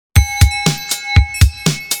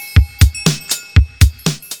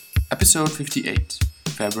Episode 58,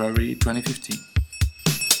 February 2015.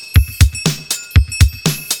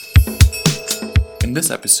 In this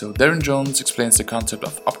episode, Darren Jones explains the concept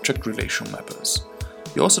of object relational mappers.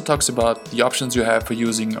 He also talks about the options you have for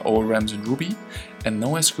using ORMs in Ruby and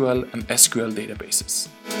NoSQL and SQL databases.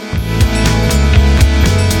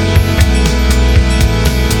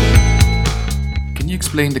 Can you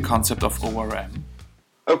explain the concept of ORM?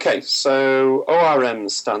 Okay, so ORM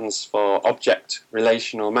stands for Object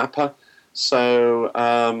Relational Mapper. So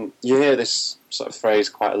you hear this sort of phrase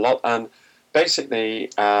quite a lot, and basically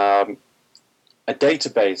a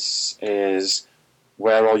database is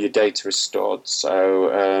where all your data is stored. So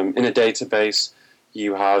in a database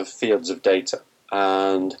you have fields of data,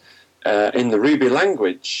 and in the Ruby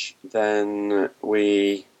language then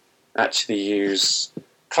we actually use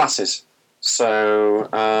classes.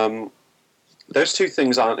 So those two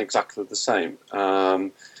things aren't exactly the same.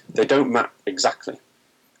 They don't map exactly.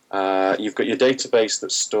 You've got your database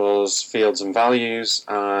that stores fields and values,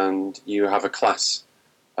 and you have a class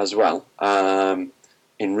as well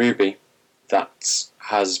in Ruby that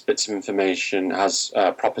has bits of information, has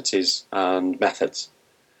properties and methods.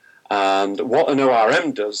 And what an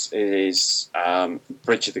ORM does is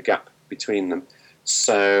bridge the gap between them.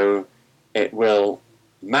 So it will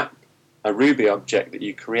map a Ruby object that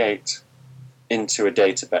you create into a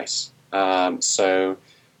database. So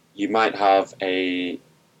you might have a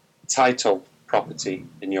title property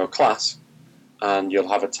in your class, and you'll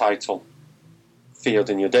have a title field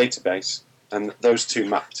in your database, and those two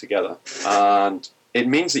map together. And it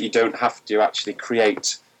means that you don't have to actually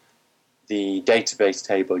create the database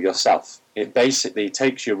table yourself. It basically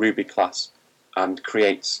takes your Ruby class and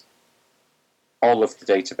creates all of the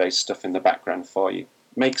database stuff in the background for you.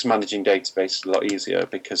 Makes managing databases a lot easier,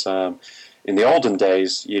 because in the olden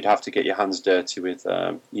days, you'd have to get your hands dirty with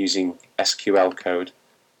using SQL code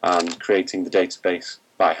and creating the database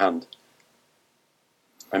by hand.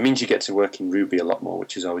 It means you get to work in Ruby a lot more,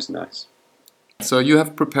 which is always nice. So you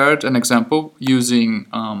have prepared an example using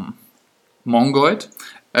Mongoid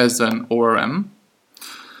as an ORM.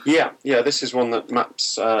 Yeah, this is one that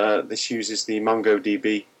maps, this uses the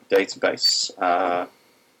MongoDB database.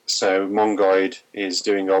 So Mongoid is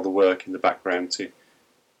doing all the work in the background to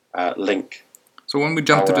link. So when we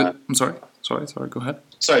jump to the... I'm sorry, go ahead.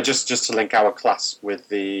 Sorry, just to link our class with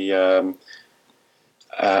the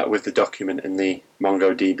document in the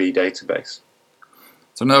MongoDB database.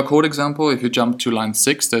 So now a code example, if you jump to line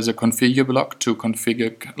 6, there's a configure block to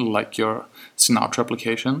configure like your Sinatra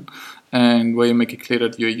application, and where you make it clear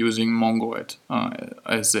that you're using Mongoid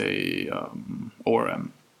as a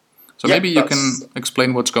ORM. So maybe you can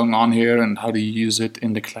explain what's going on here and how do you use it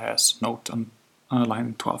in the class note on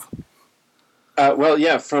line 12.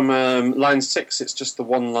 From line 6, it's just the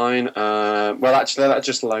one line. Actually, that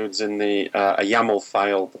just loads in the a YAML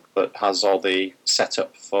file that has all the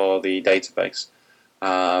setup for the database.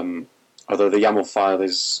 Although the YAML file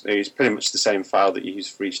is pretty much the same file that you use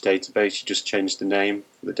for each database, you just change the name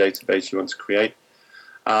for the database you want to create.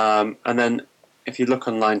 And then if you look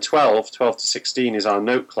on line 12 to 16 is our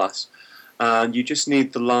note class, and you just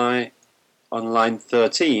need the line on line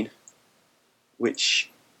 13, which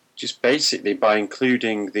just basically by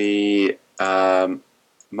including the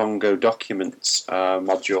Mongo documents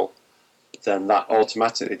module, then that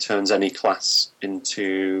automatically turns any class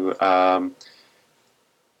into...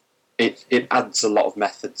 It adds a lot of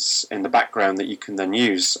methods in the background that you can then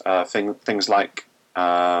use. Things like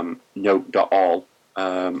note.all.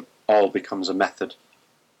 All becomes a method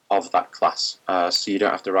of that class, so you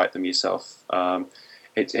don't have to write them yourself.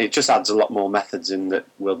 It just adds a lot more methods in that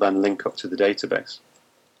will then link up to the database.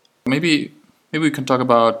 Maybe we can talk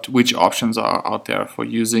about which options are out there for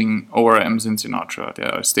using ORMs in Sinatra.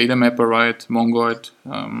 There's data mapper, right? Mongoid.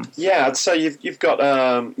 Yeah, I'd say you've got.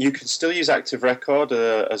 You can still use Active Record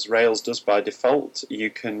as Rails does by default. You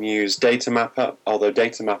can use data mapper, although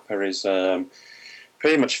data mapper is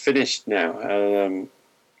pretty much finished now.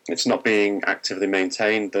 It's not being actively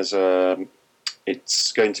maintained.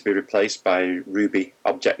 It's going to be replaced by Ruby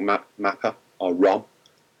Object Mapper, or ROM.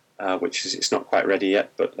 Which is, it's not quite ready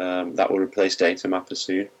yet, but that will replace data mapper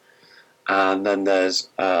soon. And then there's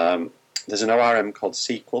an ORM called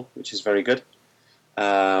SQL, which is very good.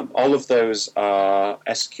 All of those are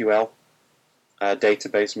SQL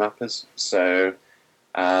database mappers, so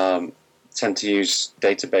tend to use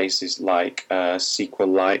databases like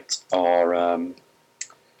SQLite or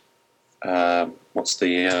what's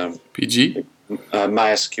the PG?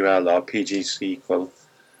 MySQL or PG SQL.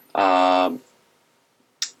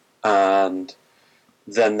 And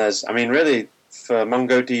then there's, for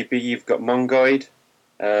MongoDB, you've got Mongoid.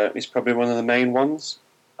 Is probably one of the main ones.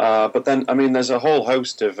 But then, I mean, there's a whole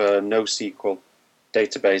host of NoSQL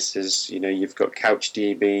databases. You know, you've got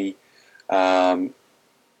CouchDB,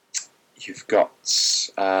 you've got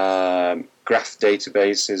graph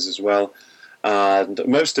databases as well. And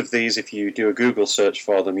most of these, if you do a Google search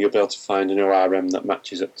for them, you'll be able to find an ORM that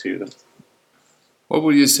matches up to them. What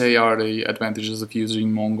would you say are the advantages of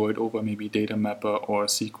using Mongoid over maybe Data Mapper or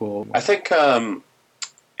SQL? I think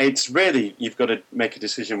it's really, you've got to make a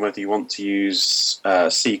decision whether you want to use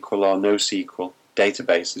SQL or NoSQL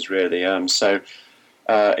databases, really.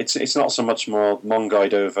 It's not so much more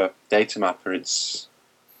Mongoid over Data Mapper, it's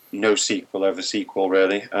NoSQL over SQL,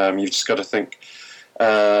 really. You've just got to think,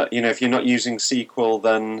 if you're not using SQL,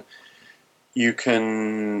 then you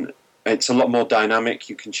can... It's a lot more dynamic.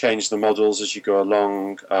 You can change the models as you go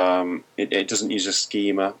along. It doesn't use a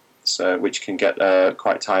schema, which can get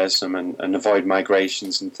quite tiresome, and avoid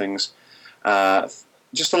migrations and things.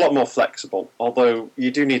 Just a lot more flexible. Although you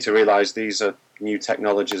do need to realise these are new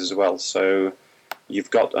technologies as well. So you've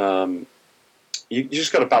got you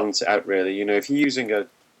just got to balance it out, really. You know, if you're using a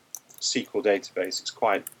SQL database, it's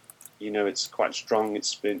quite strong.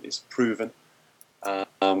 It's proven.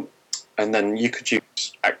 And then you could use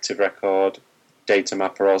Active Record, Data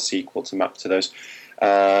Mapper, or SQL to map to those.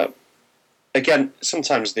 Again,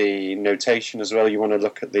 sometimes the notation as well, you want to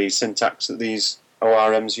look at the syntax that these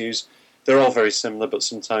ORMs use. They're all very similar, but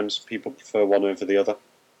sometimes people prefer one over the other.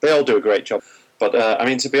 They all do a great job. But, I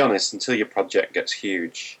mean, to be honest, until your project gets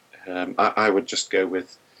huge, I would just go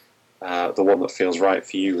with the one that feels right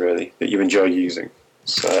for you, really, that you enjoy using.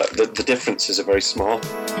 So the differences are very small.